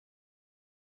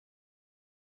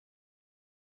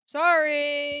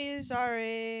Sorry.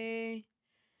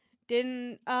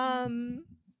 Didn't,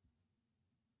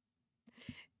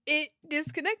 it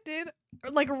disconnected,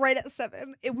 like, right at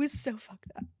 7. It was so fucked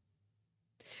up.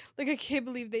 Like, I can't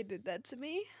believe they did that to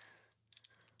me.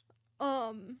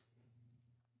 Okay,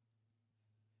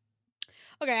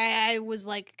 I was,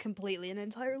 like, completely and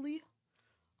entirely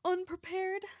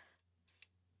unprepared.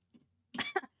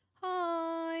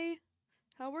 Hi.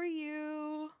 How are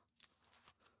you?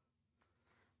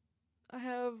 I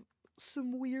have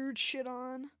some weird shit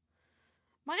on.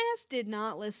 My ass did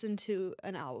not listen to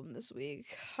an album this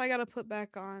week. I gotta put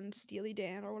back on Steely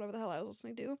Dan or whatever the hell I was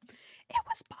listening to. It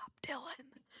was Bob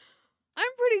Dylan. I'm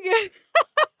pretty good.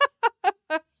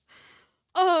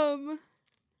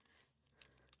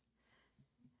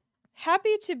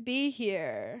 Happy to be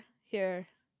here. Here.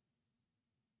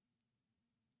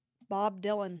 Bob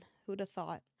Dylan. Who'd have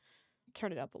thought?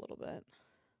 Turn it up a little bit.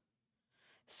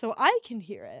 So I can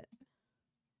hear it.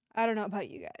 I don't know about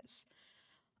you guys.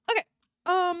 Okay.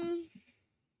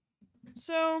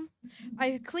 So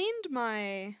I cleaned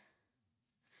my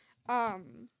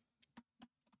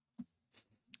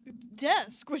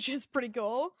desk, which is pretty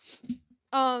cool.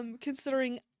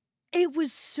 Considering it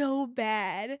was so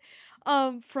bad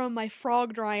from my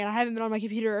frog drying and I haven't been on my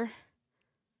computer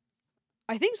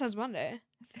I think since Monday.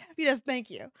 Yes, thank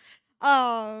you.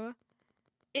 The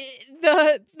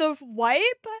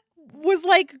wipe was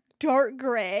like dark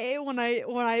gray when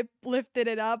I lifted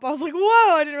it up. I was like,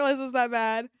 "Whoa, I didn't realize it was that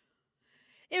bad."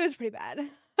 It was pretty bad.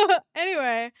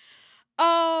 Anyway,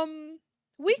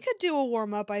 we could do a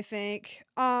warm up, I think.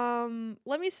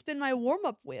 Let me spin my warm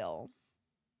up wheel.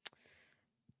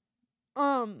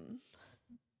 We'll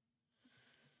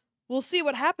see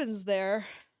what happens there.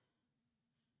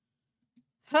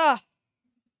 Huh.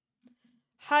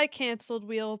 Hi, canceled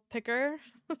wheel picker.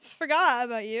 Forgot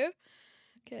about you.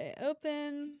 Okay,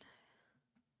 open.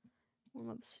 Warm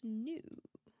up's new.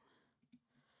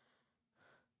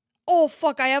 Oh,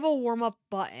 fuck, I have a warm up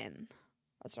button.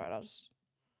 That's right, I'll just.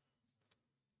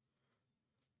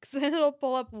 Because then it'll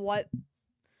pull up what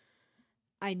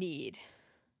I need.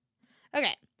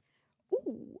 Okay.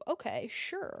 Ooh, okay,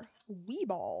 sure.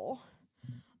 Weeball.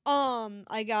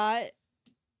 I got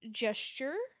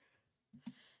gesture,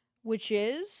 which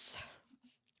is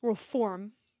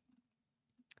form.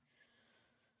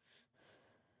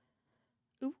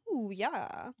 Ooh,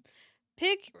 yeah.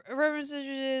 Pick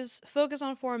references, focus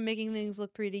on form, making things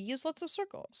look 3D. Use lots of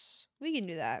circles. We can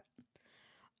do that.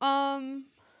 I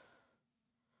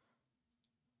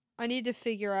need to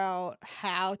figure out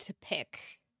how to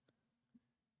pick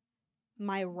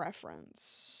my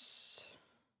reference.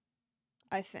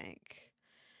 I think.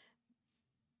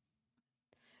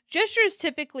 Gesture is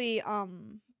typically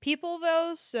people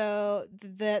though, so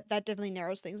that definitely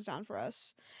narrows things down for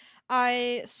us.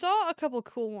 I saw a couple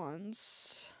cool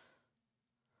ones.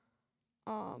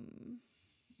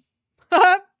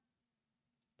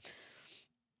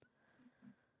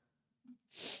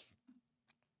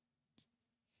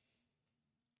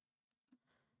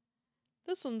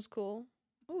 This one's cool.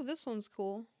 Oh, this one's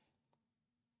cool.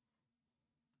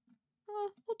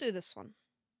 We'll do this one.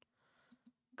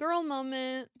 Girl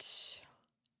moment.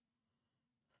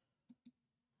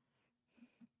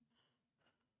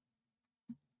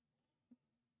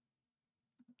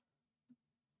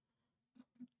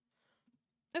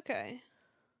 Okay.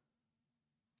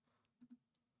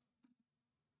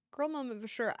 Girl moment for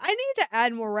sure. I need to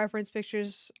add more reference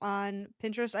pictures on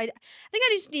Pinterest. I think I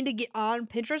just need to get on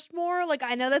Pinterest more. Like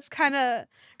I know that's kind of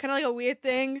like a weird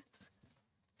thing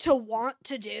to want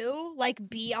to do, like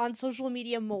be on social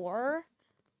media more.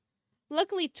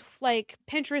 Luckily like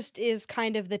Pinterest is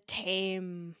kind of the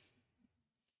tame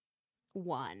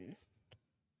one.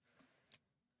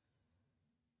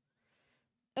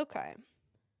 Okay.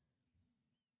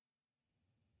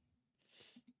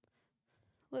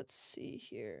 Let's see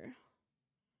here.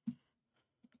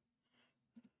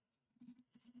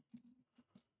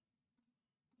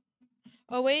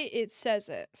 Oh wait, it says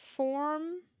it.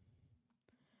 Form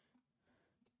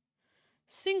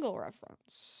single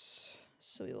reference.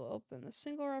 So we will open the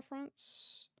single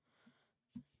reference.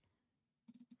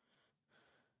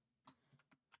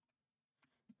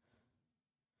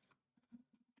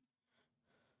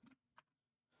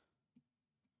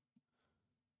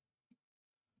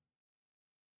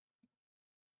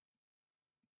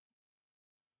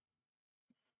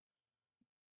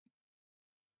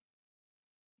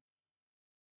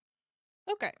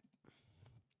 Okay.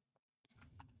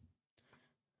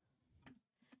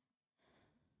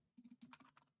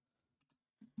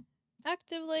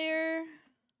 Active layer.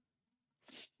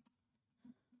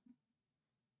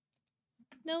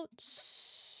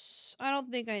 Notes. I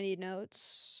don't think I need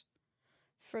notes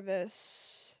for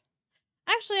this.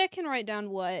 Actually, I can write down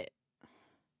what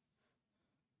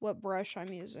brush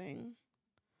I'm using.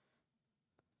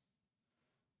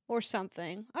 Or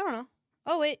something. I don't know.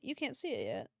 Oh, wait, you can't see it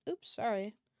yet. Oops,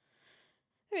 sorry.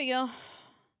 There we go.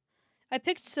 I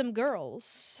picked some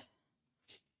girls.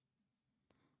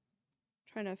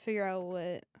 Trying to figure out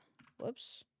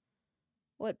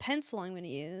what pencil I'm going to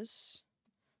use.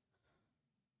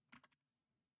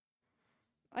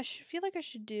 I feel like I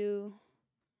should do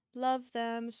love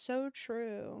them, so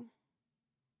true.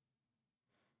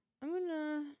 I'm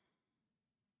gonna...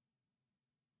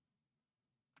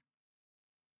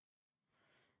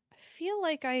 I feel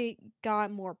like I got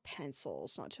more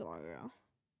pencils not too long ago.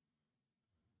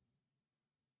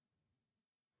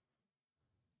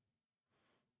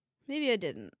 Maybe I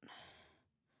didn't.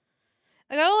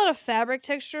 I got a lot of fabric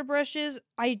texture brushes.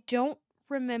 I don't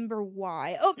remember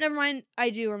why. Oh, never mind. I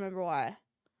do remember why.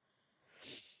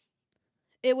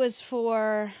 It was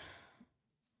for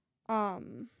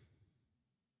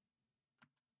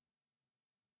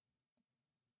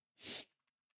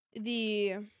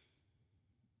the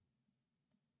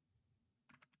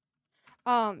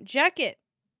jacket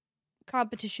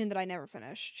competition that I never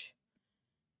finished.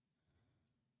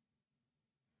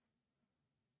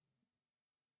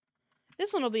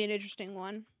 This one will be an interesting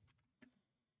one.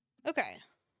 Okay.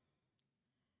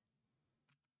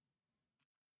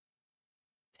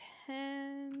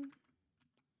 Pen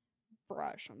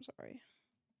brush, I'm sorry.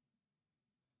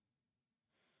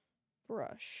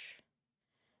 Brush.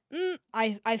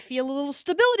 I feel a little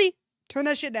stability. Turn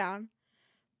that shit down.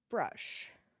 Brush.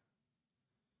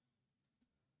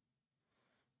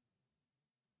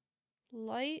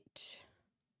 Light.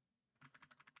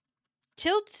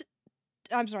 Tilt.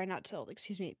 I'm sorry, not tilt.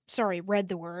 Excuse me. Sorry, read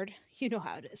the word. You know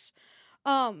how it is.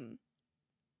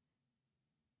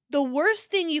 The worst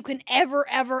thing you can ever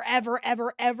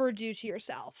do to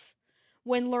yourself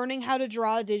when learning how to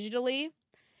draw digitally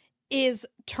is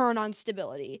turn on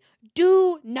stability.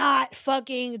 Do not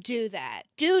fucking do that.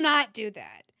 Do not do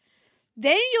that.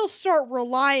 Then you'll start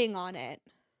relying on it,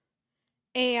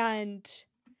 and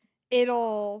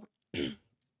it'll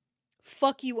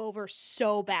fuck you over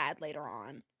so bad later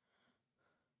on.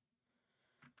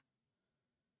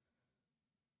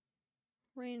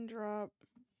 Raindrop.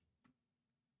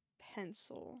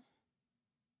 Pencil.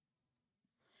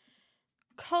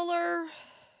 Color.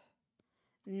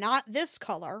 Not this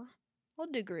color. I'll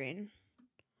do green.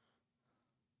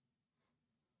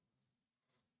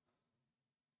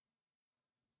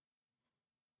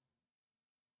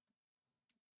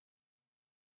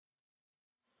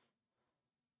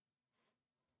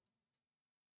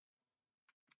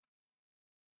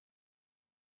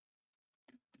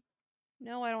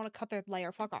 No, I don't want to cut their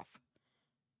layer. Fuck off.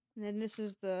 And then this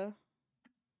is the...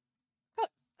 Oh,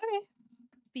 okay.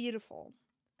 Beautiful.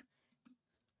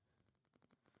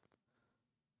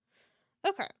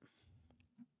 Okay.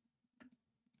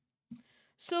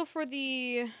 So for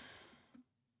the...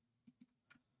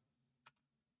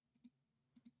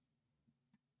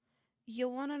 You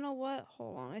want to know what?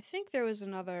 Hold on. I think there was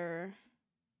another...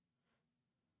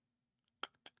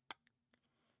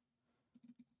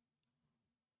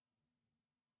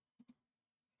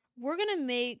 We're going to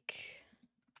make...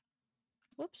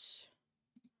 Whoops.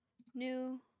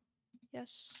 New.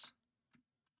 Yes.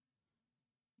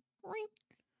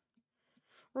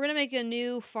 We're going to make a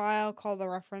new file called the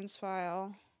reference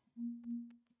file.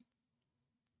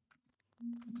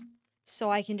 So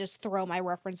I can just throw my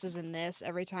references in this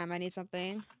every time I need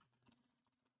something.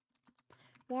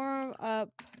 Warm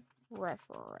up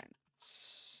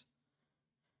reference.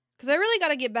 Because I really got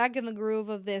to get back in the groove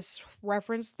of this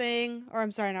reference thing. Or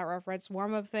I'm sorry, not reference,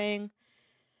 warm up thing.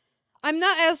 I'm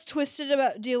not as twisted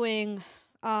about doing,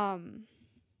 I'm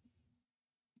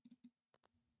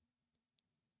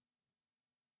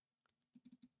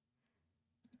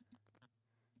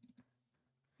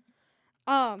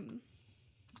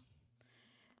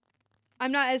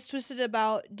not as twisted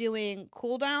about doing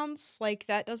cooldowns. Like,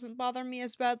 that doesn't bother me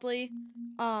as badly.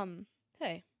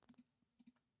 Hey.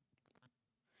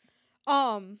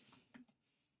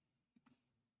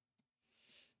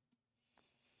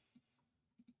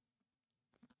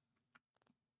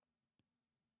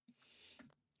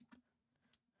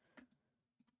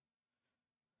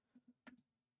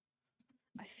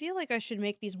 I feel like I should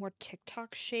make these more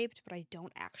TikTok shaped, but I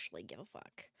don't actually give a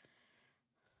fuck.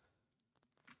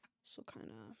 So kind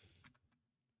of...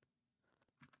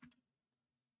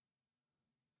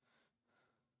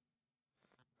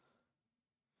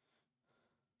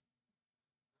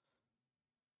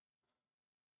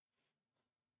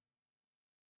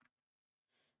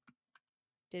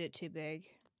 Did it too big.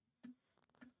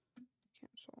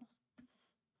 Cancel.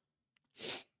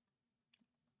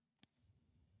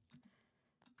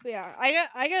 But yeah,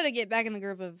 I gotta get back in the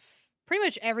groove of pretty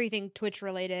much everything Twitch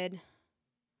related.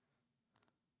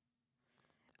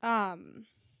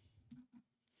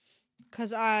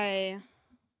 Cause I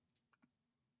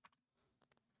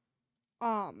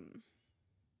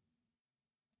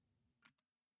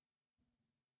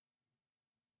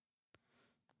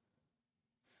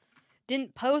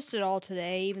didn't post it all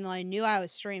today, even though I knew I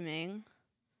was streaming.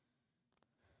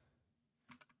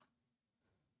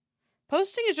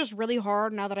 Posting is just really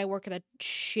hard now that I work at a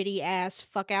shitty ass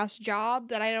fuck ass job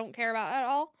that I don't care about at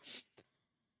all.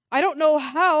 I don't know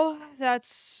how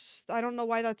I don't know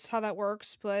why that's how that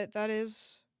works, but that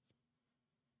is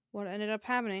what ended up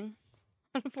happening.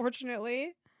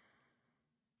 Unfortunately,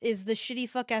 is the shitty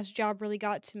fuck ass job really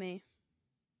got to me.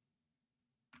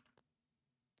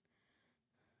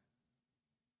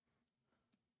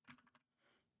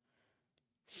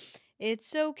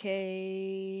 It's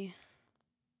okay.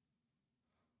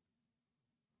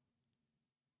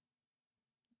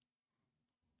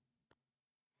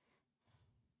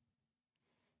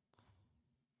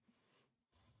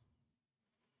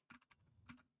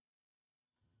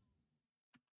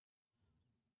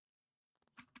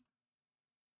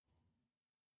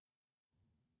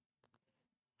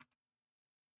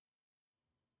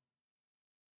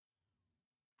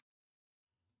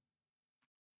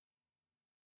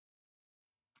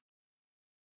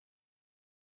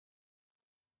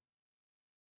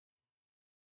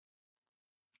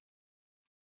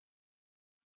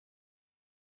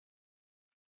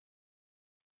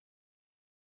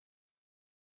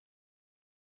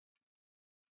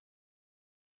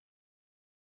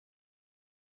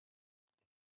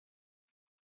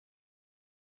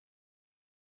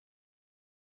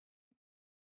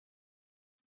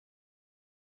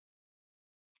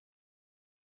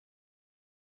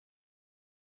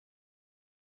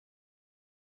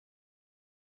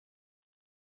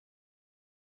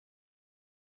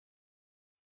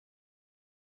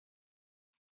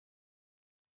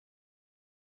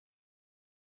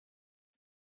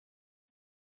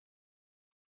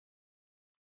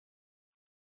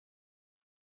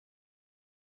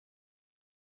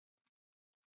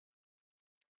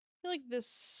 I feel like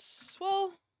this.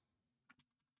 Well,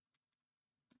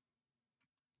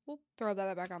 we'll throw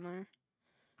that back on there.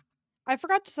 I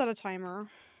forgot to set a timer.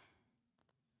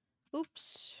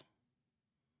 Oops.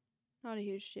 Not a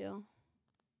huge deal.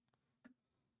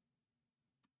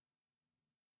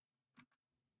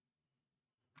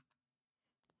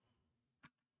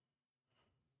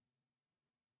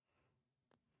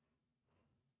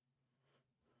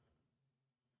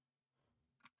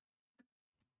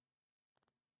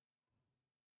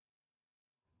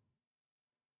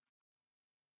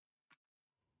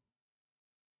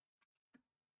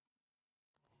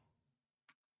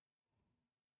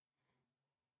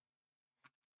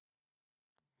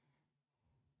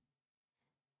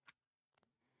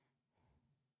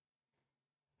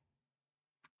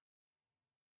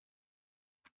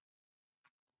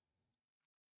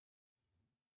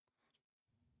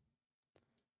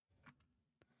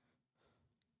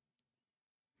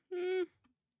 Hmm.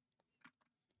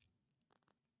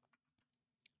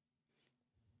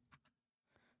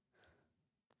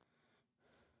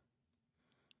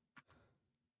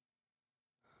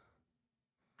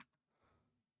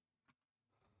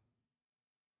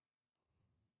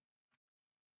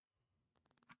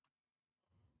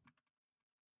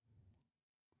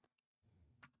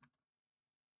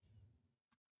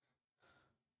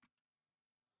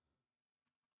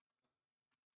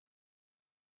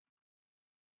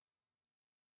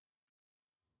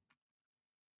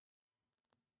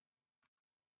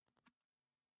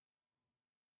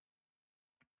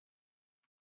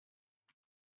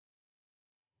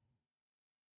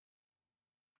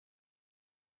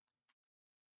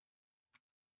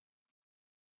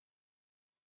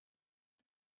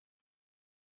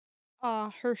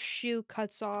 Her shoe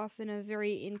cuts off in a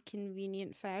very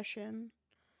inconvenient fashion.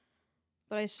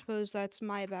 But I suppose that's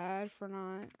my bad for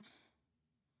not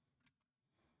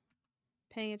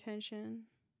paying attention.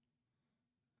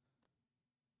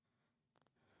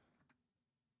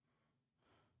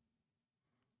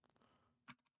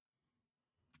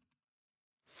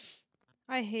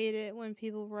 I hate it when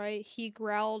people write he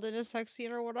growled in a sex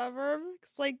scene or whatever.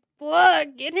 It's like,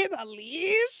 look, get him a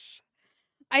leash.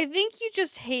 I think you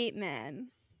just hate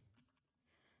men.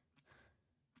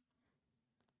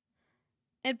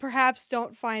 And perhaps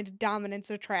don't find dominance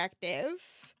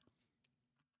attractive.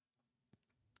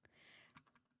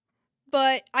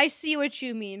 But I see what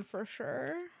you mean for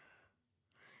sure.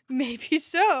 Maybe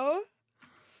so.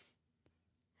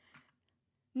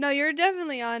 No, you're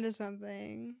definitely onto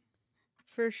something.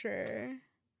 For sure.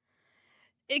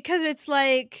 Because it's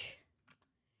like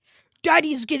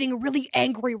Daddy's getting really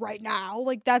angry right now.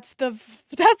 Like that's the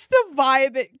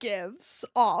vibe it gives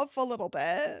off a little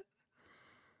bit.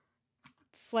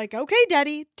 It's like, okay,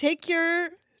 Daddy, take your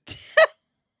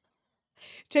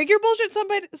take your bullshit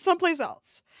someplace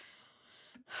else.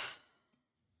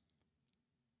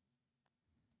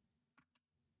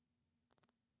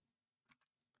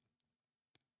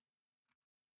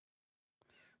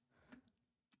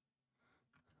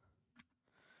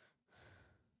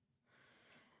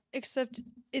 Except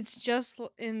it's just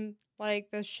in like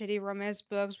those shitty romance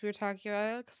books we were talking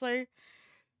about. Cause like,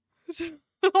 also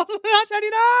not Teddy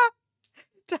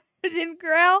didn't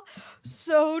Grail.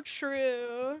 So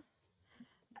true.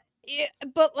 Yeah,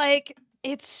 but like,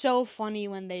 it's so funny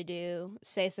when they do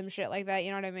say some shit like that. You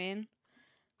know what I mean?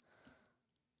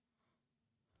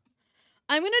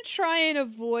 I'm gonna try and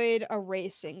avoid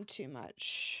erasing too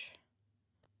much.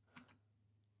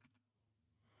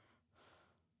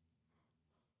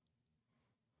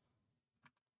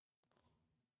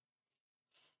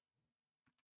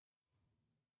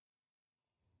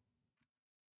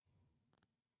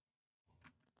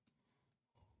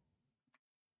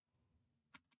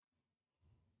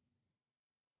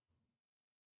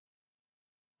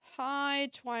 Hi,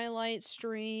 Twilight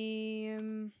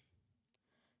Stream.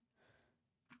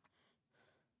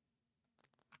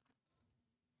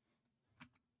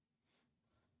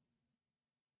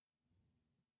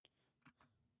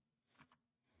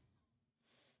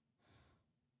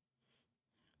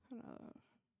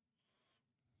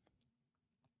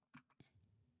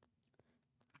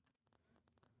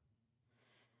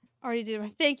 Already did my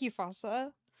thank you,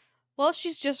 Fossa. Well,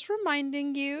 she's just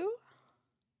reminding you.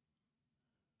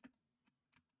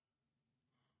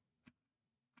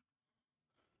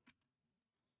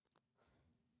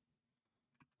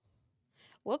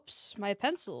 Whoops, my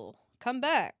pencil. Come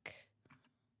back.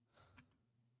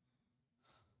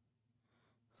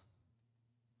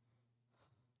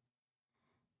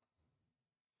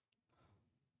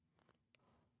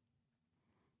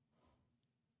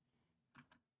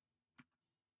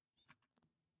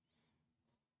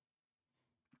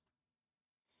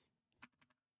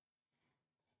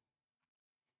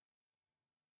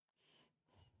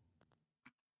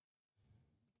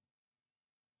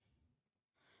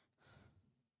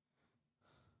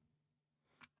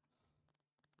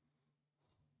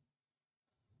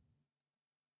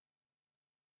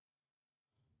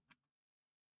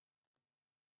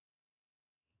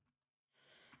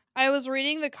 I was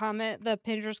reading the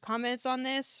Pinterest comments on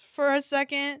this for a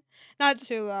second. Not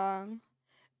too long.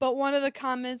 But one of the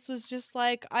comments was just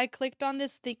like, I clicked on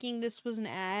this thinking this was an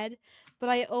ad, but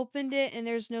I opened it and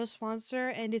there's no sponsor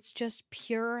and it's just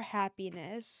pure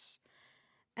happiness.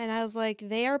 And I was like,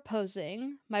 they are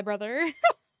posing, my brother.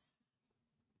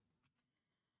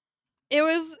 It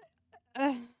was.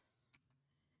 Uh,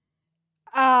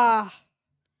 ah.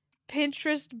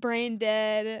 Pinterest brain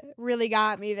dead really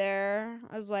got me there.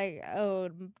 I was like, oh,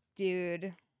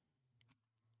 dude.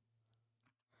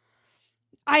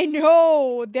 I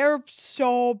know. They're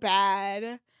so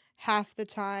bad half the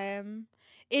time.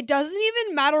 It doesn't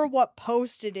even matter what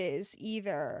post it is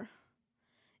either.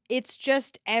 It's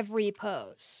just every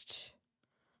post.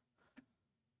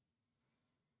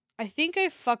 I think I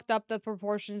fucked up the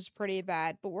proportions pretty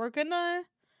bad, but we're gonna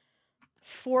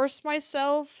force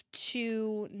myself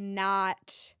to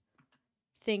not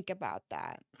think about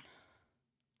that.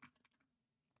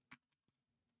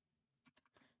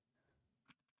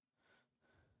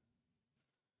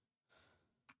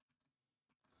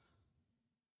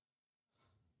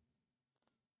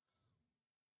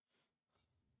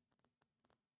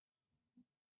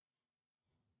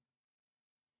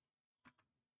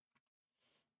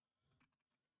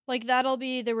 Like, that'll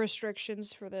be the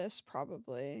restrictions for this,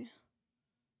 probably.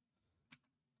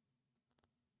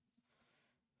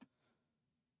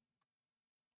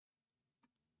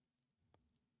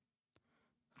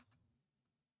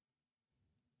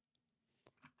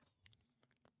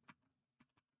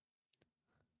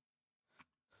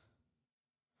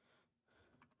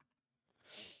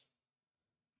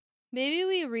 Maybe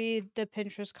we read the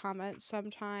Pinterest comments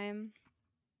sometime.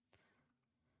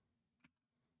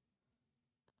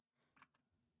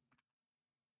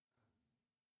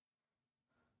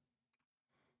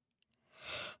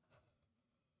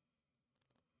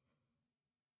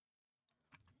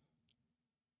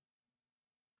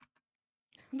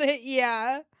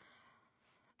 Yeah.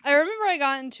 I remember I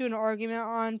got into an argument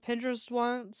on Pinterest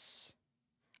once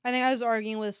I think I was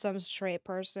arguing with some straight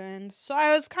person, so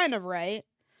I was kind of right.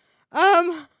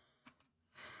 Um,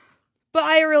 but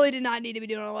I really did not need to be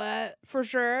doing all that for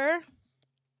sure.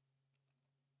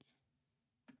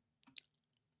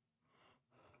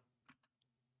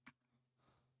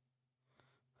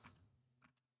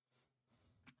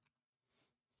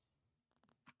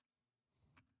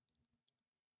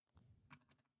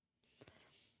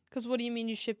 Because what do you mean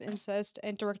you ship incest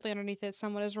and directly underneath it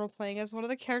someone is role playing as one of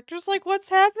the characters? Like, what's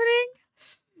happening?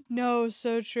 No,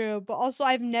 so true. But also,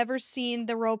 I've never seen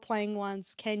the role playing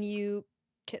ones. Can you,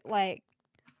 like,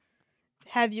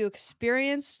 have you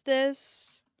experienced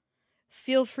this?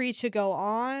 Feel free to go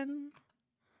on.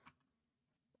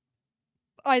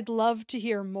 I'd love to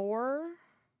hear more.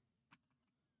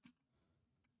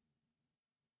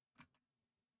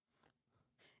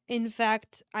 In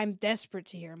fact, I'm desperate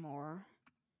to hear more.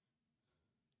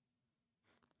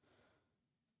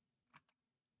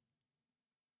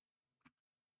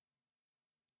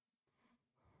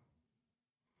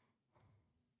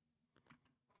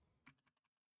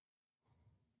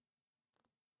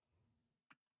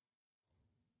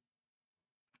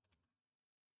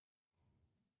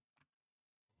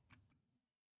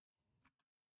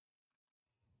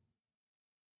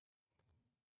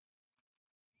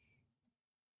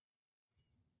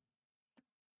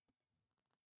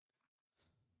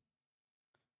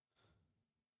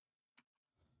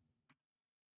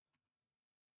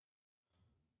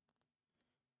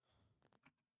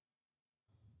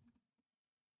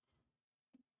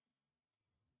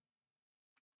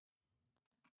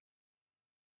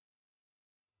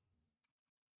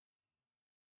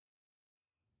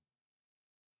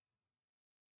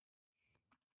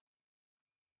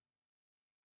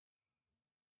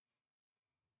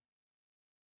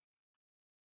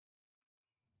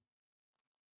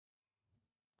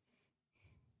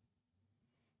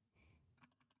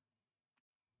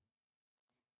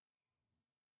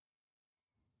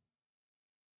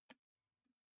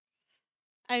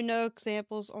 I have no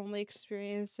examples, only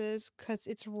experiences, because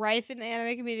it's rife in the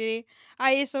anime community.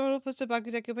 I.e., someone will post a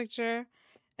Bakudeku picture,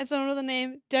 and someone with the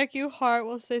name Deku Heart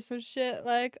will say some shit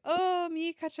like, "Oh,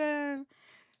 Mika-chan,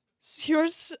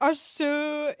 are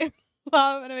so in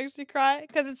love," and it makes me cry,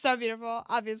 because it's so beautiful,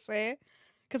 obviously.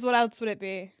 Because what else would it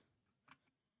be?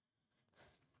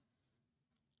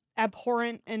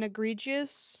 Abhorrent and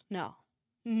egregious? No.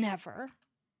 Never.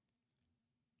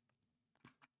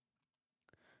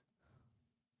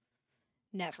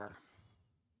 Never.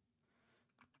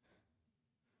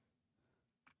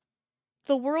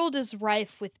 The world is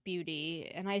rife with beauty,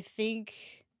 and I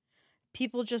think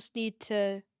people just need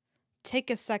to take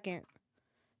a second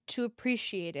to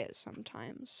appreciate it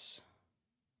sometimes.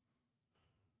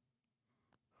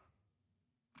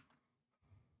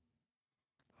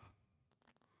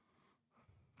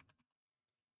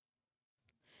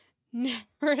 Never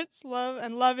it's love,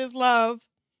 and love is love.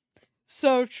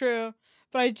 So true.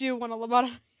 But I do want to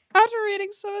lobotomy after reading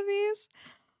some of these.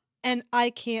 And I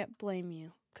can't blame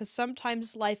you. Because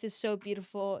sometimes life is so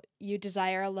beautiful, you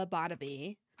desire a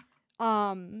lobotomy.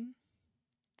 Um,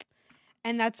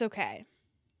 and that's okay.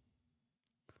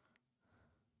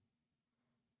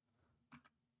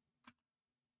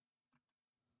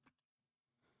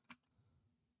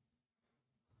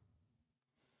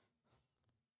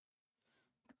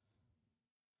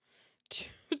 To,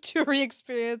 to re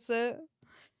experience it.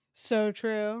 So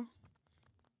true.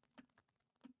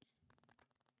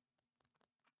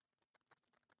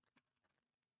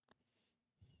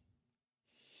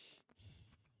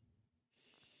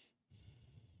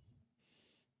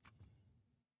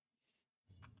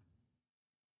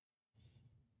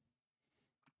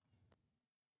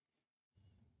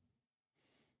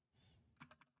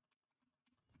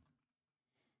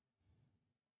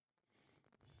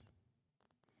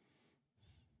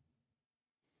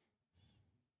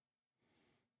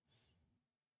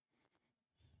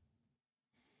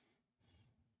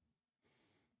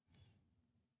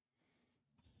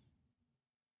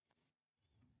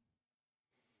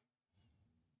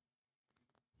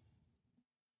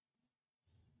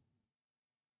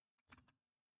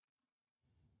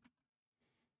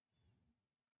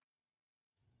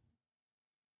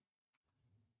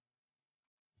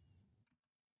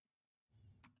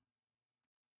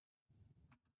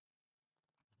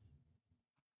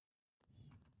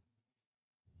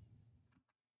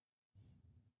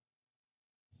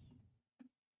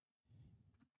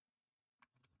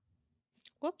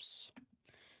 Whoops.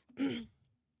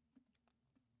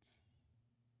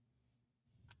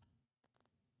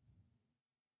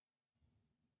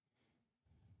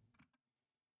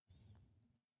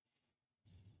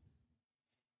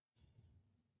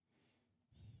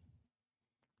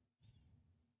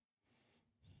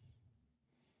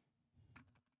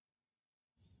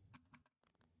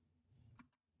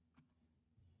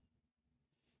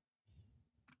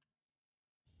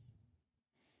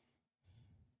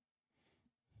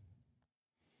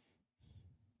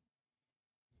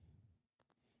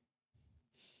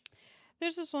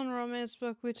 There's this one romance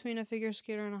book between a figure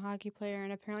skater and a hockey player,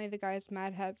 and apparently the guy's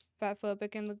mad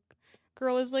fatphobic, and the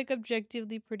girl is like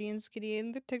objectively pretty and skinny,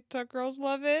 and the TikTok girls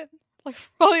love it. Like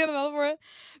falling in the mouth for it.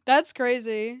 That's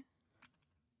crazy.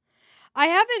 I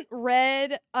haven't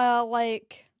read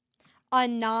a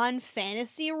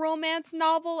non-fantasy romance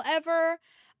novel ever.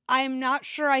 I'm not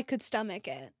sure I could stomach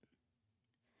it.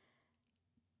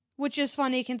 Which is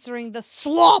funny considering the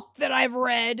slop that I've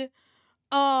read.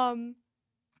 I'm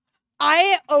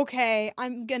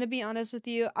gonna be honest with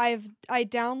you. I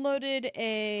downloaded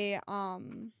a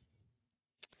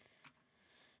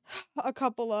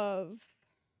couple of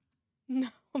no,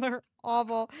 they're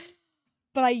awful.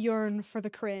 But I yearn for the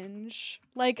cringe.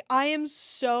 Like I'm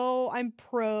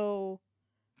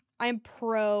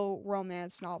pro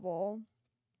romance novel.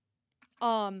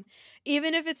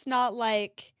 Even if it's not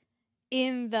like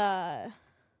in the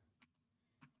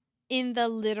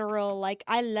literal like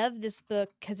I love this book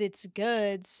cuz it's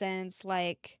good sense,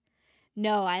 like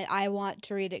no, I want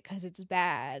to read it cuz it's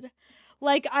bad.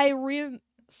 Like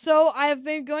so I've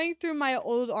been going through my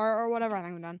old art or whatever. I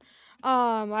think I'm done.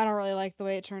 I don't really like the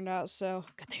way it turned out, so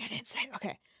good thing I didn't say.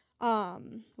 Okay.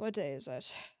 What day is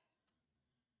it?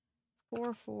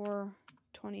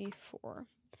 4/4/24.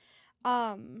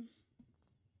 Um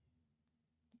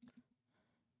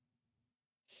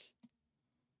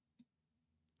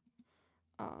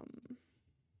um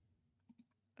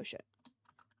oh shit.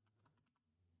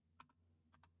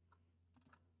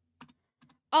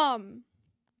 Um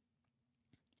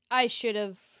I should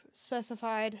have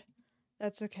specified.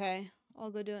 That's okay.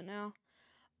 I'll go do it now.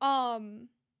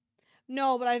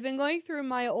 No, but I've been going through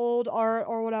my old art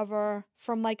or whatever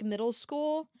from like middle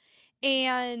school,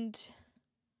 and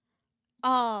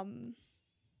um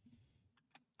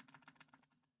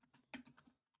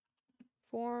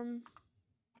form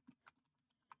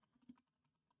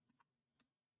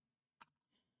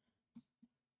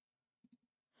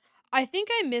I think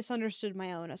I misunderstood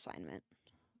my own assignment.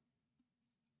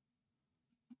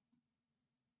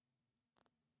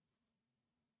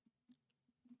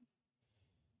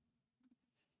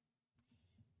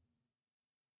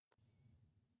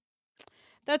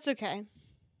 That's okay.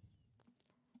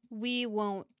 We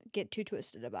won't get too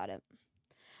twisted about it.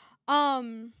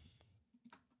 Um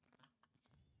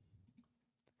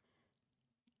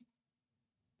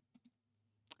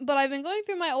but I've been going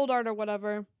through my old art or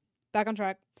whatever. Back on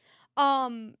track.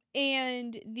 And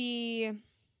the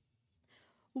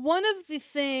one of the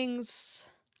things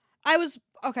I was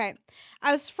okay,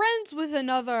 I was friends with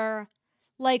another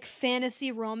like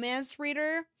fantasy romance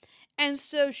reader, and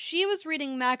so she was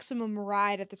reading Maximum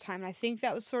Ride at the time, and I think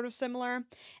that was sort of similar.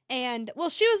 And well,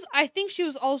 I think she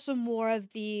was also more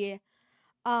of the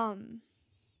um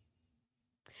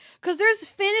because there's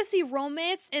fantasy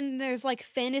romance and there's like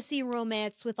fantasy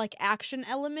romance with like action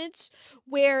elements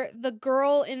where the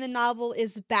girl in the novel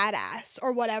is badass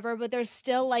or whatever, but there's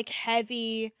still like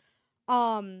heavy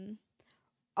um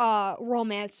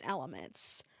romance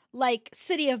elements. Like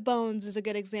City of Bones is a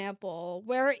good example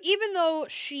where even though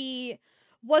she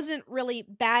wasn't really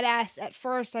badass at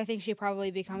first, I think she probably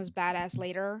becomes badass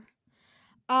later.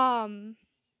 Um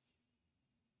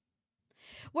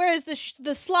Whereas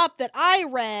the slop that I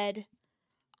read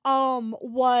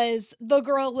was the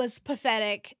girl was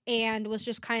pathetic and was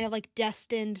just kind of like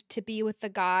destined to be with the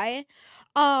guy.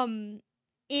 Um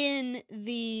in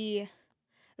the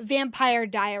Vampire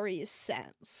Diaries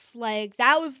sense. Like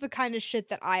that was the kind of shit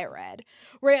that I read,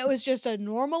 where it was just a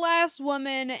normal ass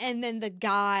woman and then the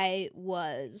guy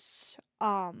was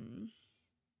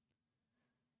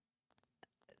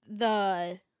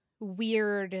the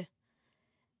weird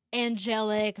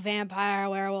angelic vampire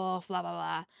werewolf blah blah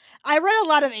blah. I read a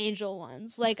lot of angel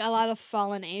ones, like a lot of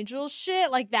fallen angel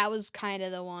shit. Like that was kind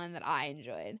of the one that I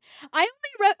enjoyed. I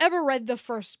only ever read the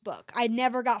first book. I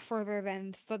never got further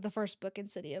than the first book in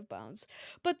City of Bones,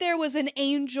 but there was an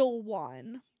angel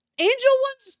one. Angel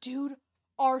ones, dude,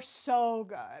 are so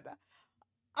good.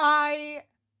 I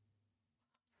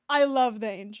i love the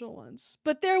angel ones,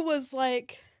 but there was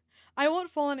like I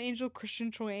want Fallen Angel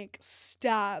Christian Twink.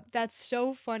 Stop. That's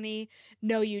so funny.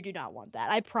 No, you do not want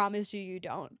that. I promise you, you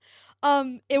don't.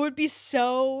 It would be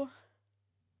so.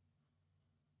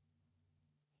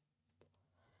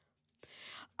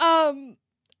 Um,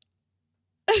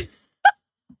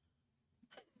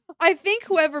 I think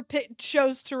whoever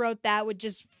chose to wrote that would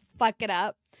just fuck it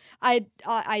up. I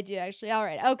do actually. All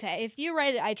right. Okay. If you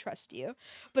write it, I trust you.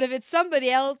 But if it's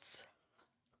somebody else,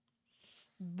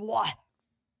 blah.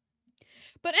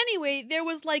 But anyway, there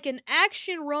was like an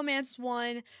action romance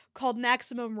one called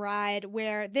Maximum Ride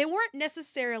where they weren't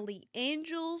necessarily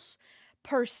angels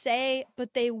per se,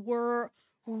 but they were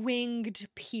winged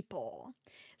people.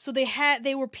 So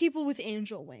they were people with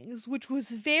angel wings, which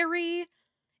was very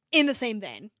in the same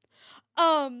vein.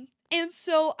 And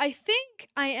so I think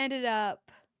I ended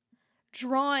up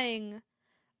drawing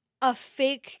a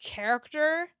fake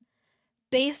character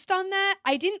based on that.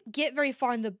 I didn't get very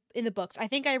far in the books. I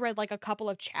think I read like a couple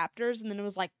of chapters and then it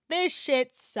was like, this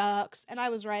shit sucks. And I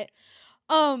was right.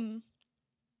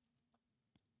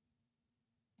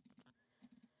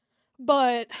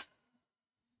 But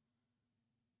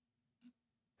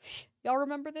y'all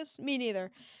remember this? Me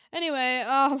neither. Anyway,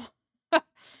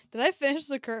 did I finish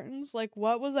the curtains? Like,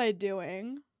 what was I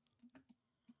doing?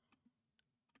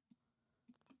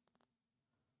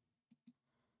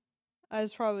 I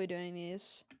was probably doing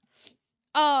these.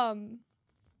 Yeah,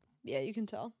 you can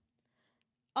tell.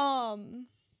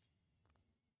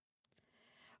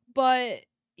 But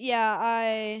yeah,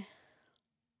 I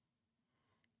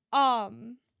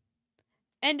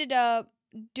ended up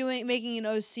making an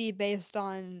OC based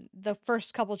on the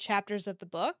first couple chapters of the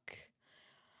book.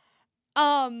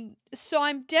 So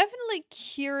I'm definitely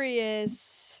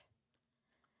curious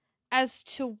as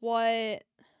to what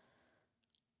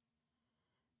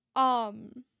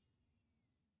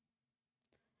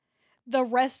the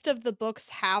rest of the books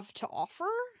have to offer.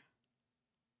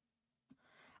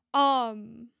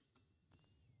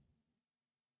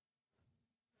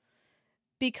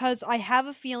 Because I have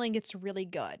a feeling it's really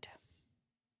good.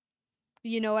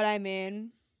 You know what I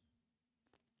mean?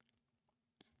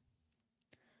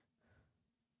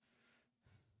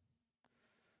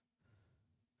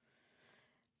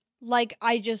 Like,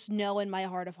 I just know in my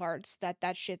heart of hearts that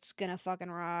that shit's gonna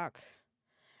fucking rock.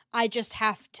 I just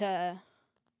have to.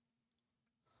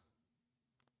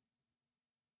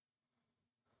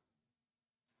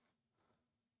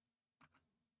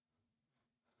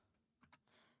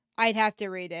 I'd have to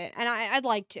read it, and I'd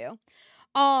like to.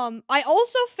 I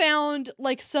also found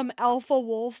like some Alpha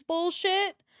Wolf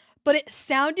bullshit, but it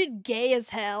sounded gay as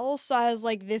hell, so I was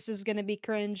like, this is gonna be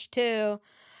cringe too.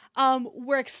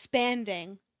 We're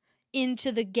expanding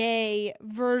into the gay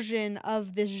version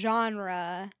of this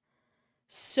genre.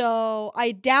 So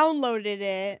I downloaded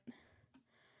it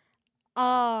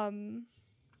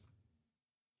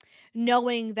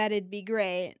knowing that it'd be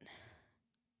great.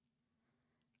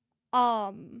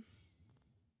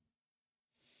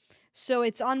 So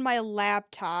it's on my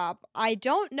laptop. I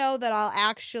don't know that I'll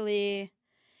actually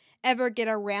ever get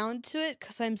around to it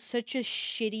cuz I'm such a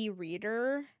shitty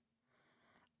reader.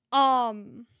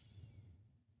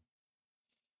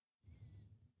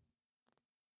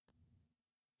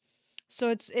 So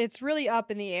it's really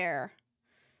up in the air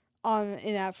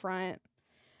in that front.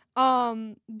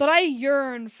 But I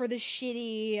yearn for the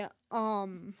shitty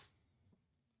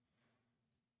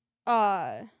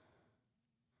uh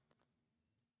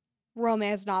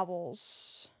romance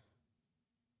novels.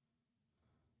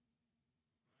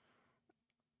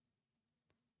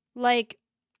 Like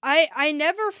I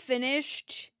never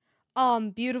finished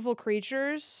Beautiful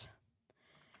Creatures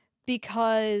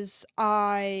because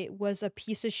I was a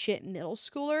piece of shit middle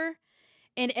schooler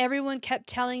and everyone kept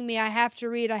telling me I have to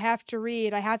read, I have to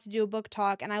read, I have to do a book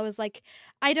talk, and I was like,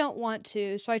 I don't want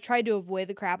to. So I tried to avoid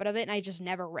the crap out of it and I just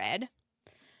never read.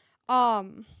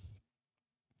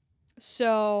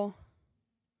 So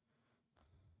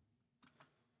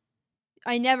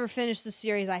I never finished the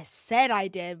series. I said I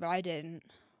did, but I didn't.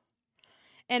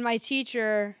 And my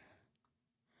teacher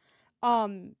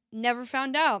never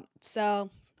found out.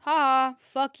 So, haha,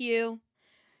 fuck you.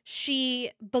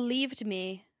 She believed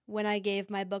me when I gave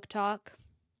my book talk.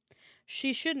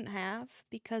 She shouldn't have,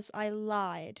 because I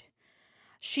lied.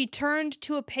 She turned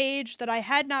to a page that I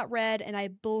had not read and I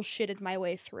bullshitted my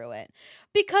way through it.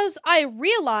 Because I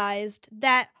realized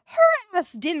that her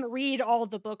ass didn't read all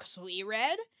the books we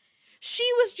read. She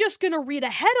was just gonna read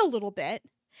ahead a little bit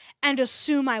and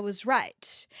assume I was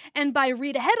right. And by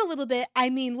read ahead a little bit, I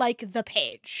mean like the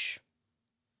page.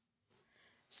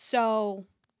 So,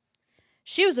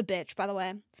 she was a bitch, by the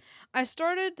way. I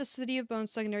started the City of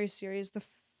Bones secondary series, the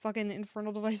fucking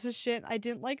Infernal Devices shit. I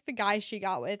didn't like the guy she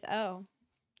got with. Oh.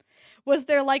 Was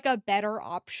there like a better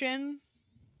option?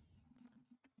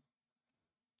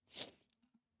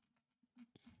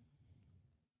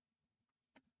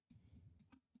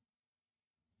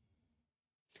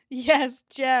 Yes,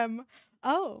 Jem.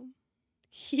 Oh.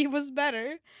 He was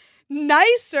better.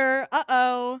 Nicer.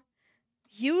 Uh-oh.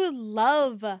 You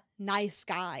love nice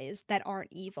guys that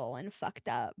aren't evil and fucked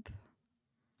up.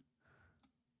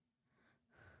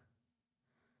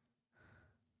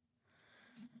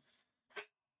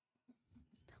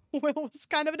 Will was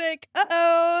kind of a dick.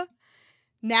 Uh-oh.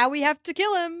 Now we have to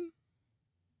kill him.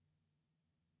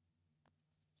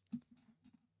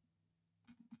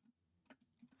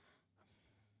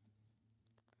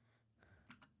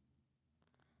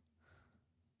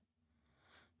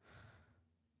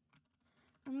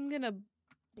 I'm gonna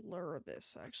blur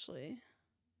this, actually.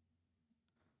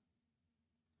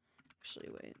 Actually,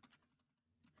 wait.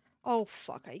 Oh,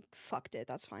 fuck. I fucked it.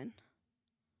 That's fine.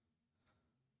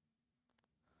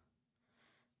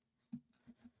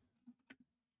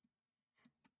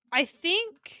 I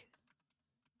think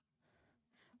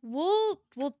we'll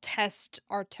test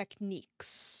our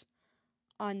techniques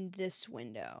on this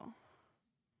window.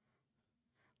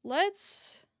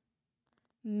 Let's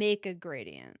make a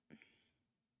gradient.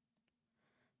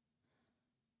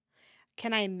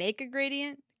 Can I make a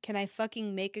gradient? Can I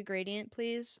fucking make a gradient,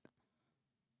 please?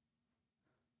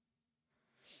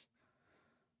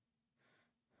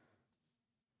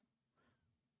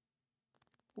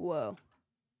 Whoa.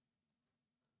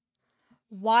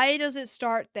 Why does it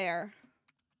start there?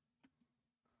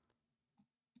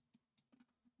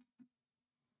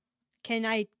 Can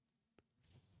I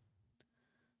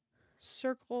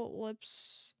circle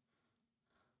ellipse?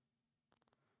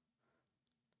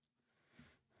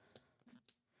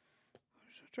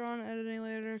 Draw an editing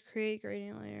layer, create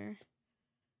gradient layer.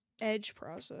 Edge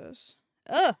process.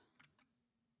 Ugh!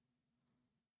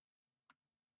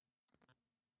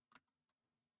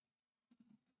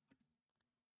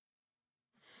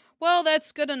 Well,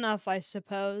 that's good enough, I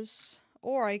suppose.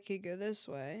 Or I could go this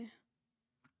way.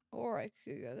 Or I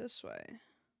could go this way.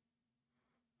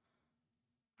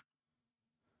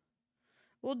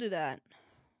 We'll do that.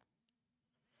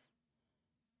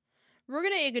 We're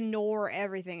gonna ignore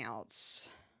everything else.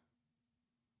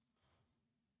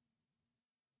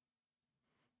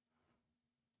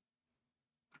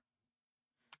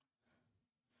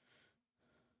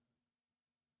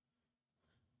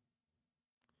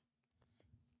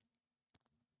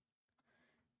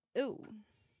 Ooh.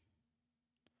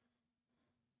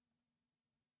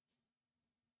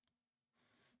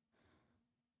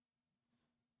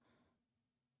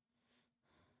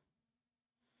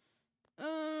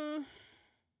 Uh...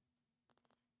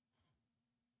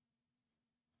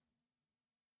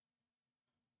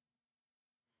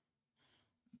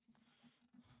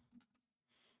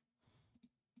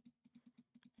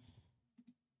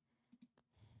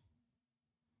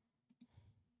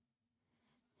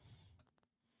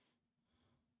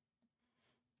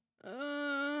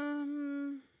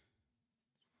 Um...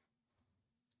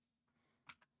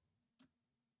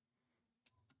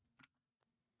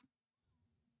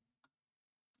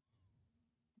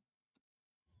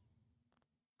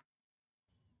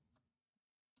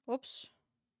 Whoops.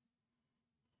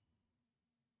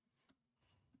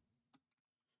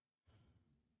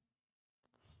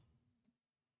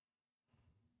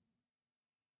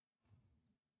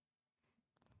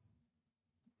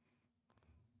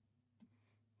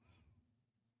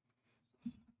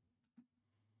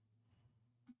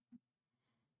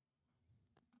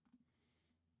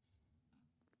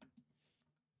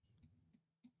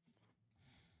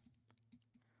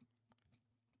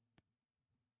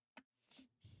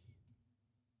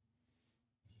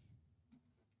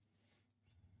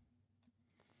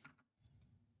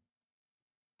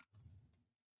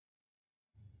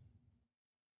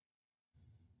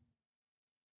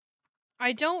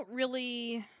 I don't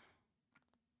really...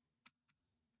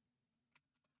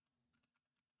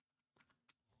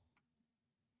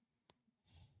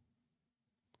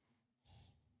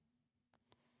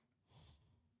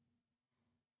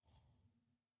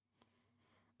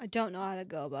 I don't know how to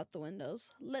go about the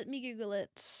windows. Let me Google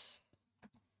it.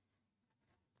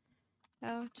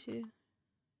 How to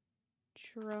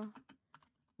draw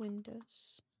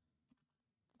windows.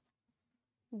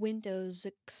 Windows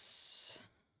X.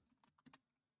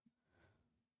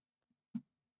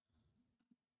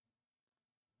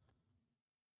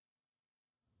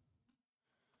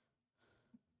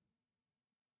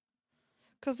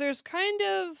 Because there's kind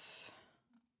of...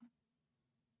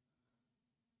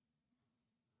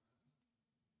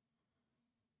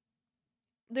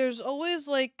 There's always,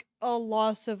 like, a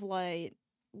loss of light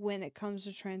when it comes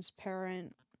to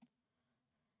transparent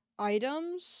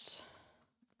items.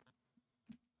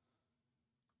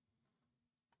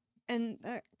 And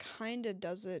that kind of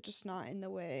does it, just not in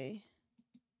the way.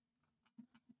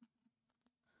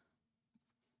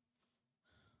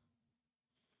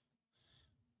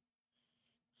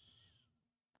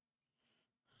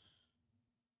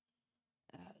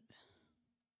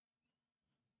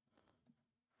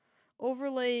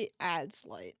 Overlay adds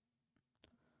light.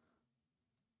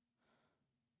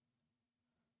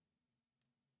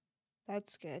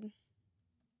 That's good.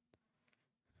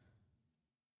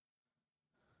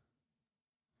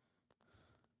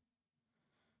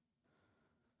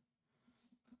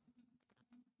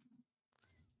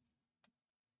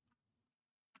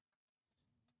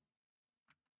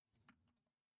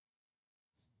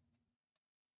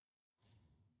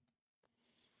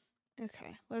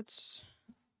 Okay, let's.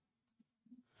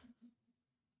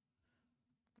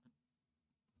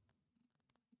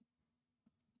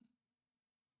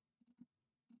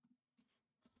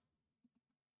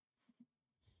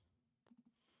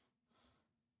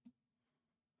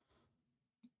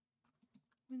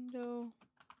 Window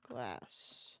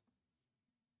glass.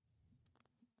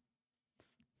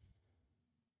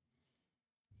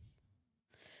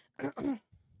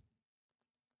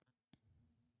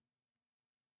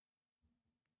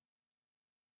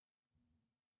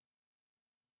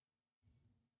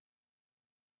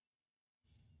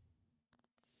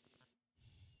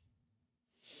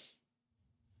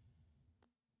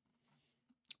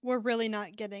 We're really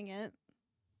not getting it.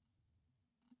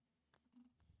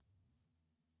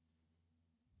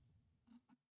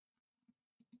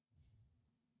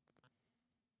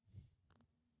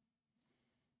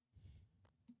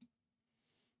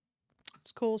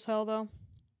 It's cool as hell, though.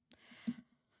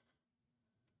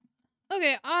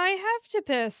 Okay, I have to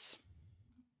piss.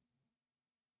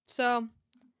 So,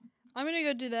 I'm gonna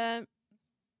go do that.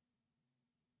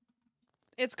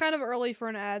 It's kind of early for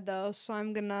an ad, though, so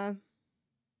I'm gonna.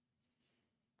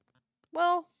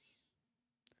 Well,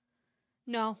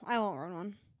 no, I won't run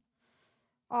one.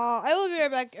 I will be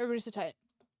right back. Everybody sit tight.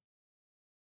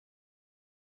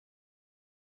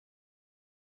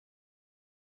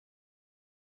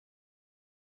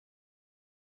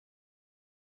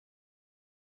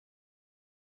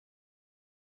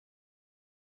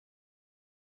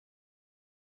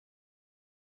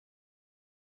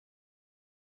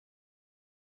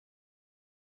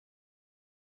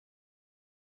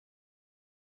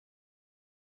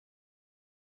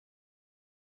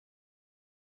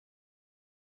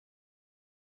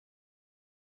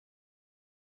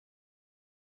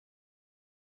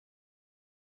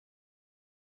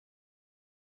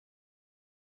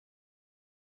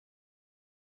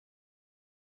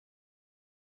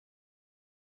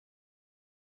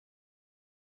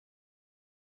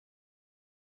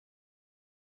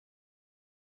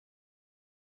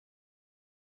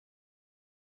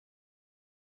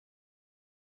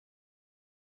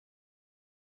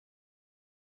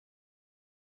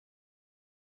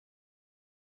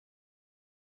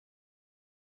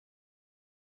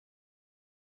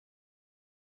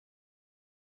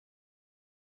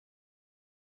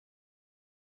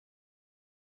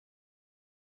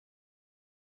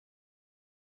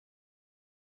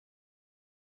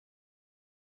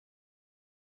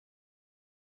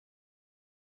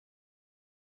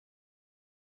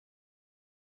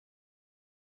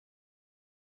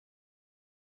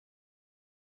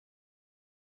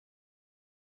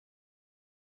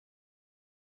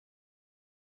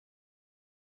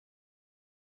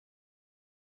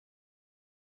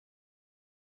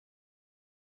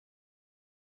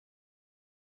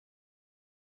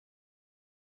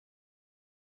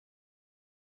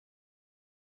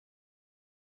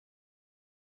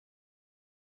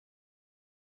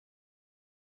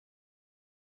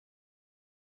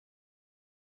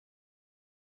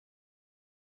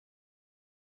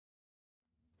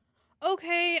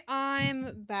 Okay,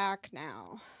 I'm back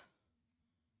now.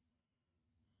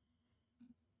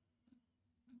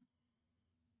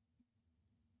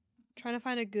 Trying to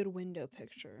find a good window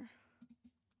picture.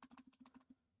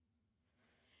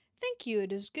 Thank you,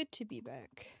 it is good to be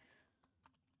back.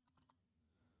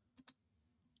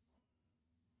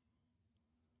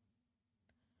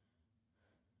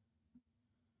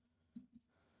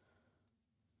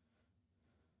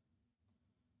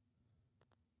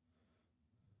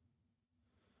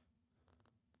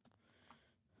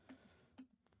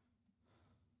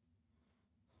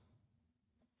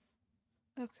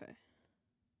 Okay.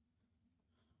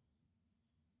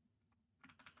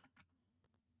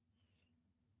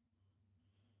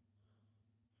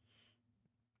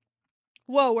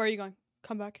 Whoa, where are you going?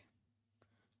 Come back.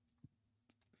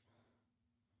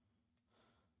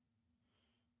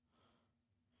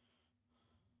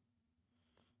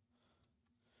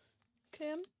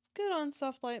 Okay, I'm good on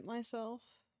soft light myself.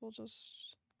 We'll just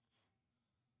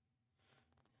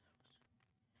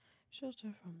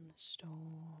shelter from the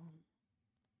storm.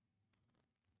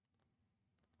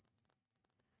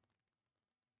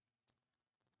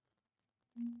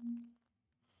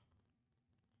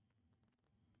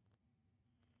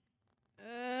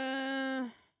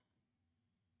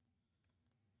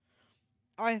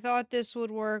 I thought this would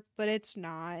work, but it's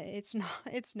not.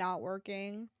 It's not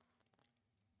working.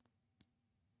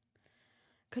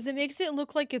 Cuz it makes it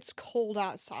look like it's cold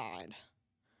outside.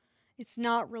 It's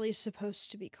not really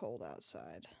supposed to be cold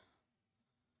outside.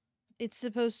 It's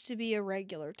supposed to be a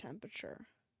regular temperature.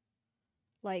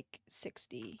 Like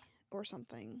 60 or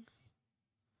something.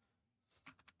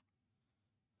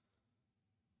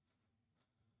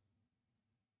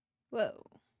 Whoa.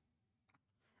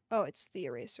 Oh, it's the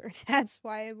eraser. That's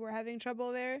why we're having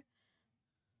trouble there.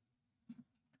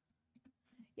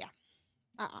 Yeah.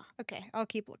 Okay, I'll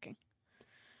keep looking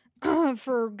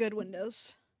for good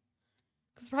windows.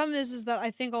 Because the problem is that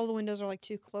I think all the windows are like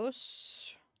too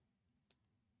close.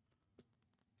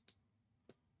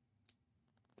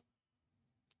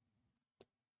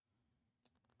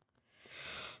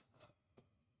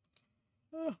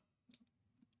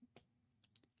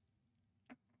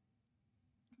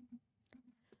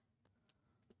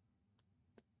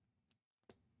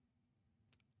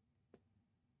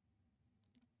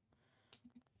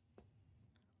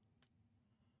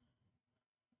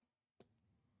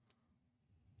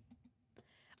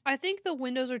 I think the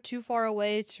windows are too far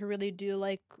away to really do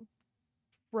like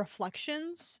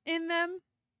reflections in them.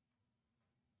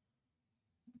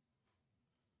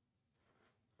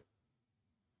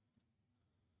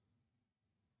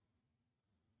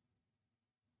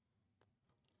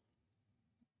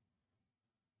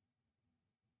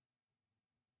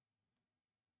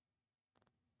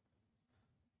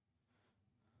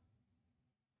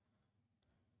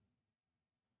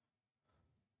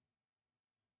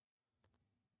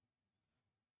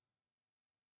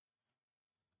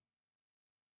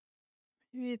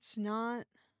 Maybe it's not.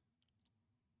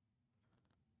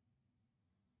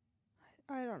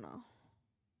 I don't know.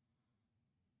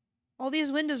 All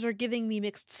these windows are giving me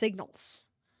mixed signals.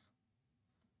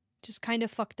 Just kind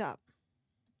of fucked up.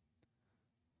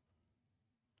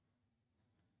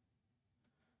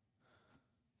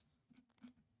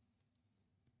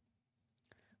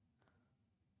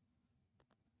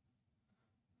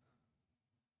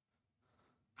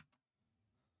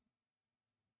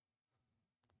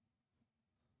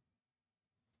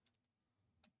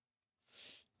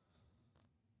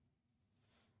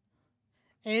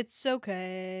 It's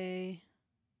okay.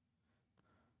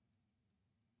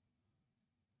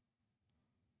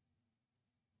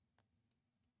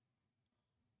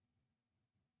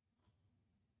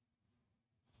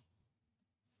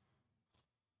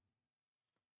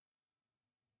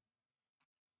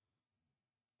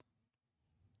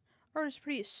 Art is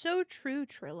pretty. So true,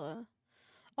 Trilla.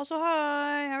 Also,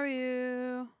 hi. How are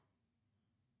you?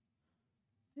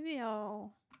 Maybe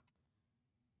I'll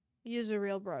use a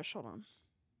real brush. Hold on.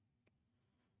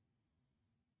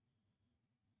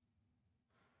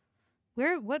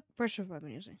 What brush have I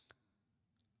been using?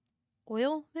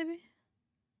 Oil, maybe?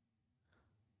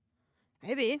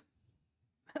 Maybe.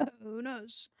 Who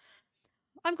knows?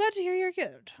 I'm glad to hear you're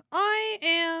good. I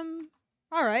am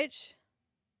alright.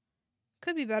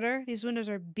 Could be better. These windows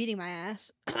are beating my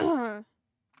ass.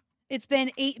 It's been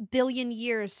 8 billion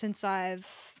years since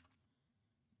I've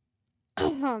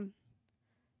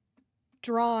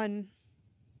drawn.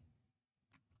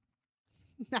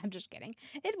 I'm just kidding.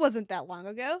 It wasn't that long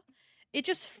ago. It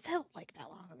just felt like that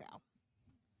long ago.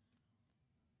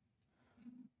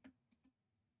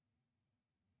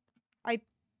 I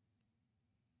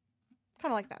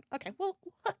kind of like that. Okay, well,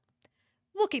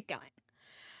 we'll keep going.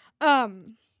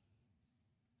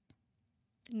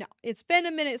 No, it's been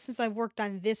a minute since I've worked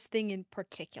on this thing in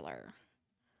particular.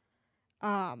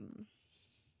 And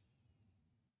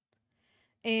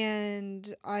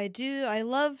I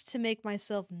love to make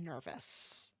myself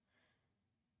nervous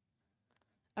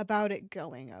about it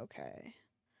going okay.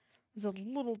 It's a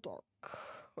little dark.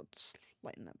 Let's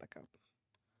lighten that back up.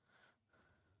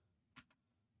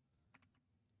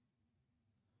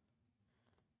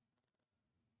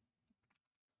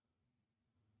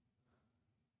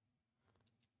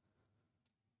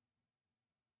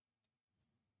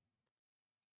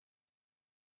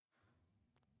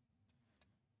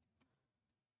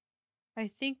 I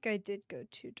think I did go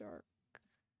too dark.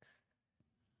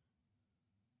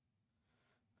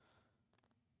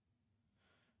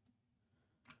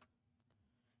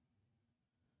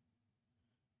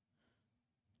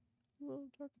 A little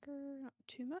darker, not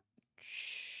too much.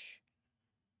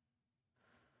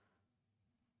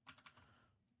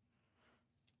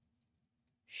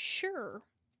 Sure.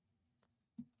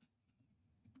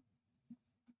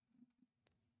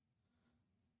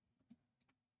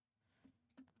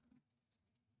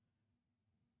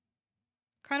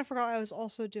 Kind of forgot I was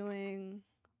also doing.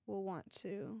 We'll want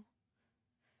to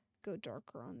go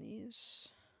darker on these.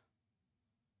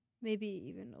 Maybe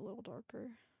even a little darker.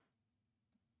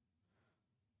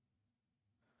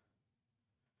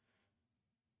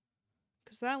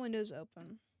 Because that window's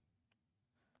open.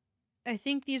 I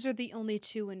think these are the only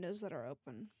 2 windows that are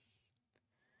open.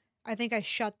 I think I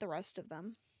shut the rest of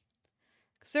them.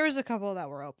 Because there was a couple that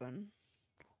were open.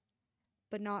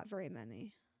 But not very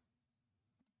many.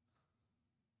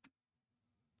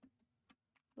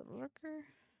 A little darker.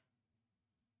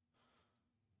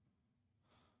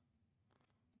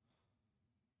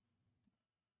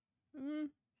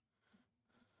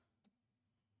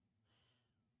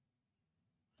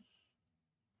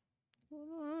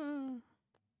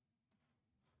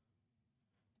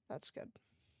 That's good.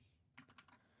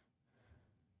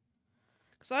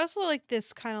 Because I also like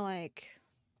this kind of like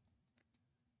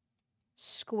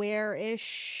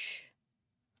square-ish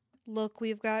look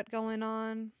we've got going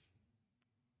on.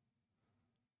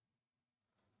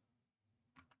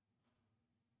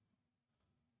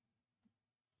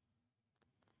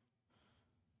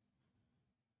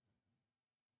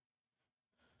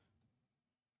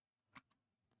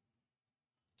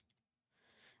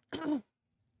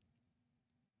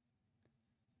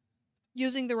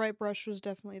 Using the right brush was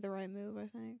definitely the right move, I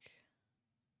think.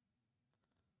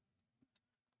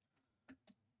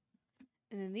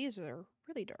 And then these are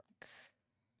really dark.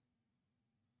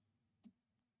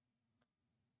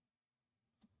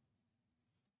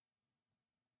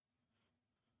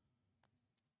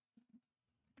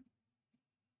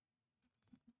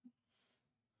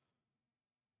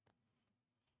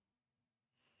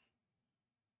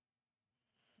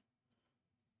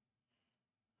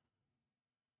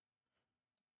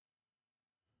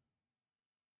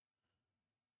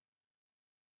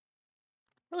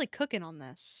 Really cooking on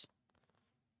this.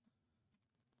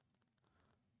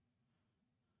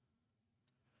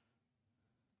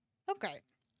 Okay.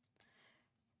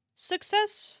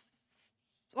 Success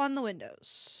on the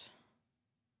windows.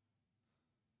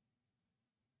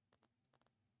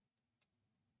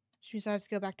 Which means I have to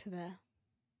go back to the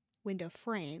window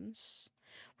frames.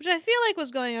 Which I feel like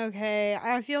was going okay.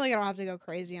 I feel like I don't have to go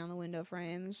crazy on the window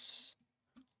frames.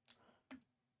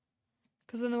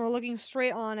 Because then we're looking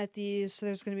straight on at these, so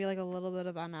there's going to be like a little bit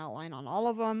of an outline on all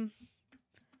of them.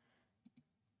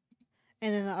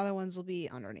 And then the other ones will be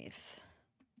underneath.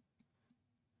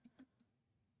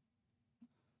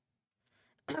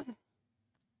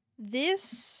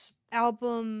 This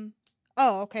album...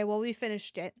 Oh, okay, well, we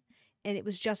finished it. And it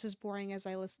was just as boring as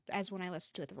as when I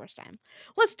listened to it the first time.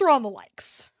 Let's throw on the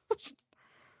likes.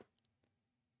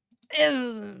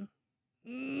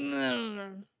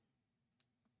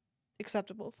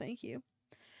 Acceptable, thank you.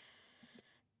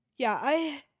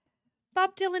 Yeah,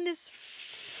 Bob Dylan is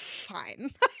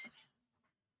fine.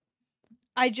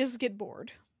 I just get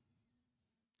bored.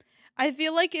 I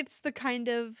feel like it's the kind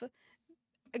of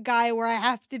guy where I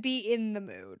have to be in the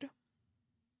mood.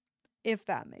 If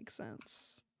that makes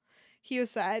sense. He was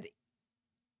sad.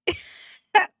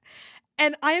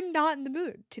 And I am not in the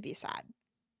mood to be sad.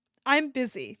 I'm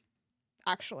busy,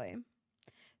 actually.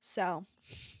 So,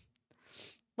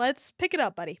 let's pick it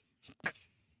up, buddy.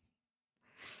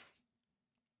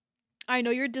 I know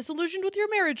you're disillusioned with your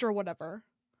marriage or whatever,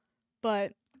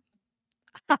 but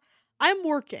I'm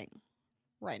working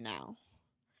right now.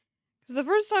 Because the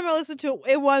first time I listened to it,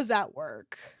 it was at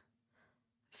work.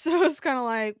 So it's kind of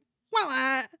like,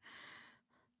 wah.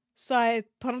 So I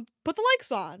put the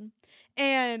likes on.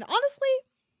 And honestly,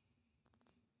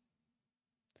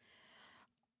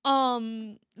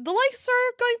 the likes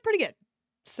are going pretty good.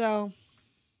 So,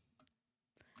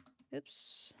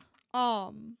 oops.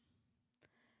 I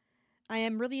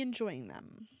am really enjoying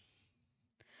them.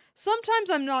 Sometimes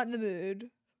I'm not in the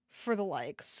mood for the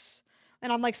likes.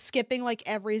 And I'm like skipping like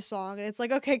every song. And it's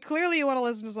like, okay, clearly you want to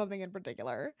listen to something in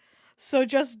particular. So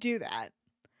just do that.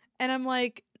 And I'm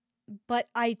like, but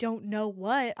I don't know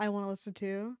what I want to listen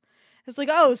to. It's like,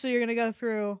 oh, so you're going to go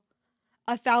through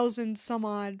 1,000 some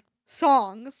odd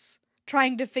songs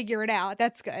trying to figure it out.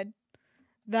 That's good.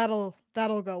 That'll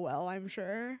go well, I'm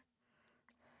sure.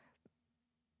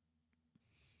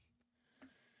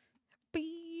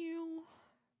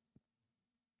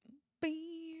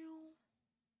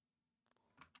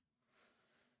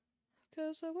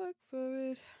 Cause I work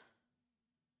for it.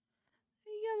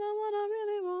 You're the one I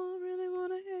really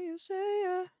want to hear you say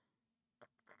it.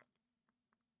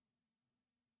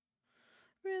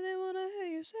 Really want to hear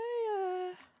you say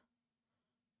it.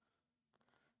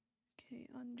 Okay,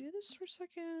 undo this for a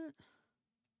second.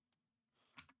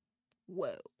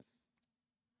 Whoa.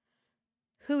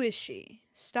 Who is she?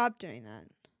 Stop doing that.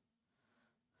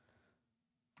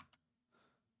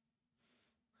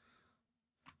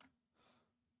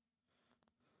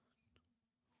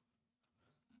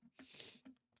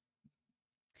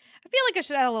 I feel like I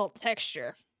should add a little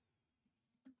texture.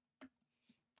 I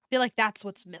feel like that's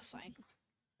what's missing.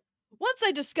 Once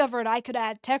I discovered I could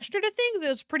add texture to things, it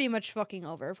was pretty much fucking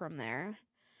over from there.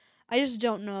 I just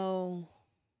don't know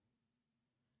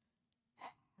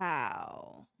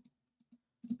how.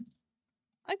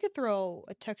 I could throw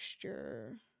a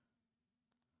texture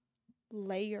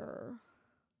layer.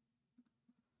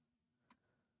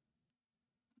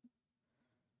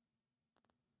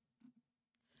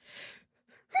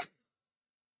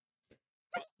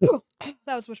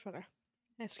 That was much better.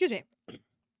 Excuse me.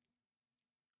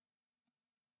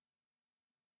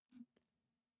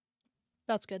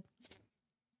 That's good.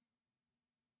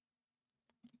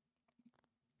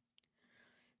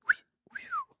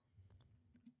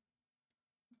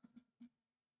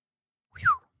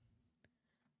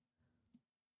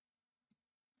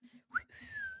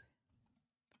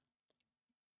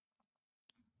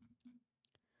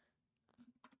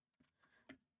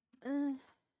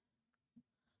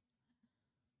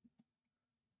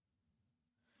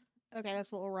 Okay,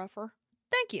 that's a little rougher.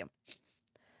 Thank you.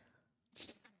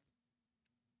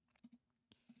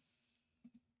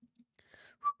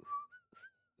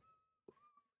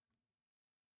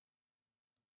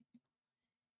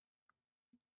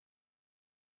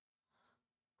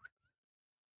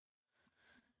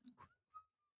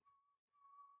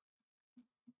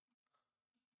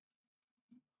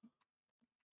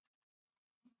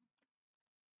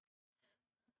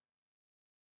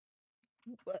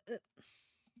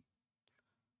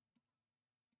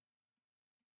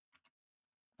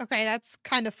 Okay, that's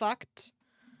kind of fucked.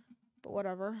 But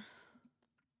whatever.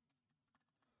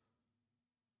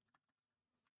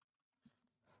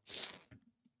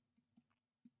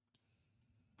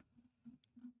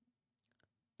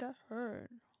 That hurt.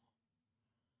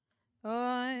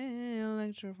 I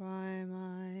electrify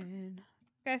mine.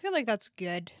 Okay, I feel like that's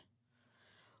good.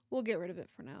 We'll get rid of it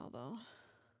for now, though.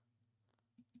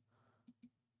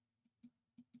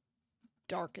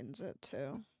 Darkens it,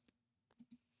 too.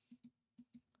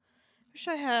 Wish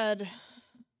I had...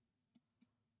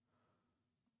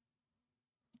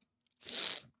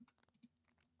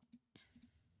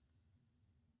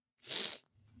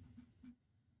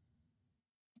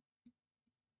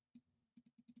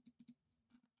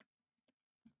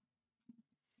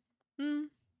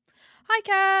 Hi,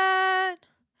 cat!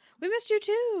 We missed you,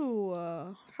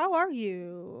 too! How are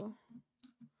you?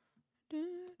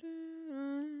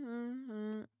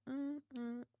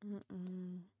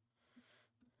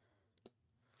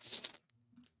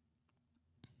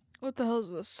 What the hell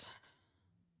is this?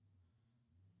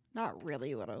 Not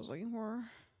really what I was looking for.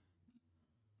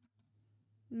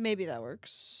 Maybe that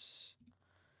works.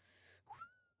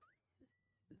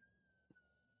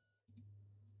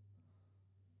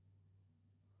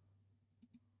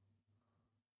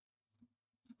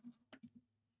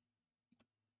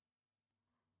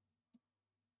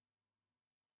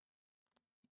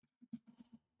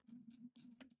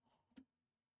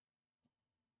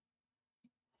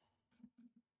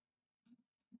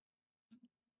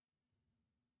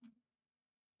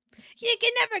 You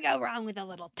can never go wrong with a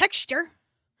little texture.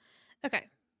 Okay.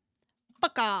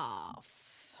 Fuck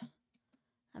off.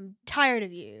 I'm tired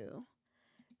of you.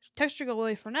 Texture go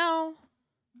away for now.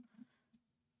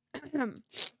 I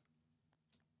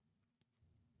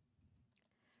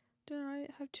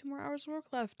have 2 more hours of work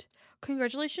left.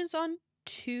 Congratulations on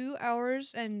 2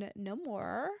 hours and no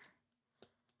more.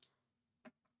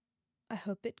 I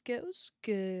hope it goes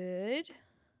good.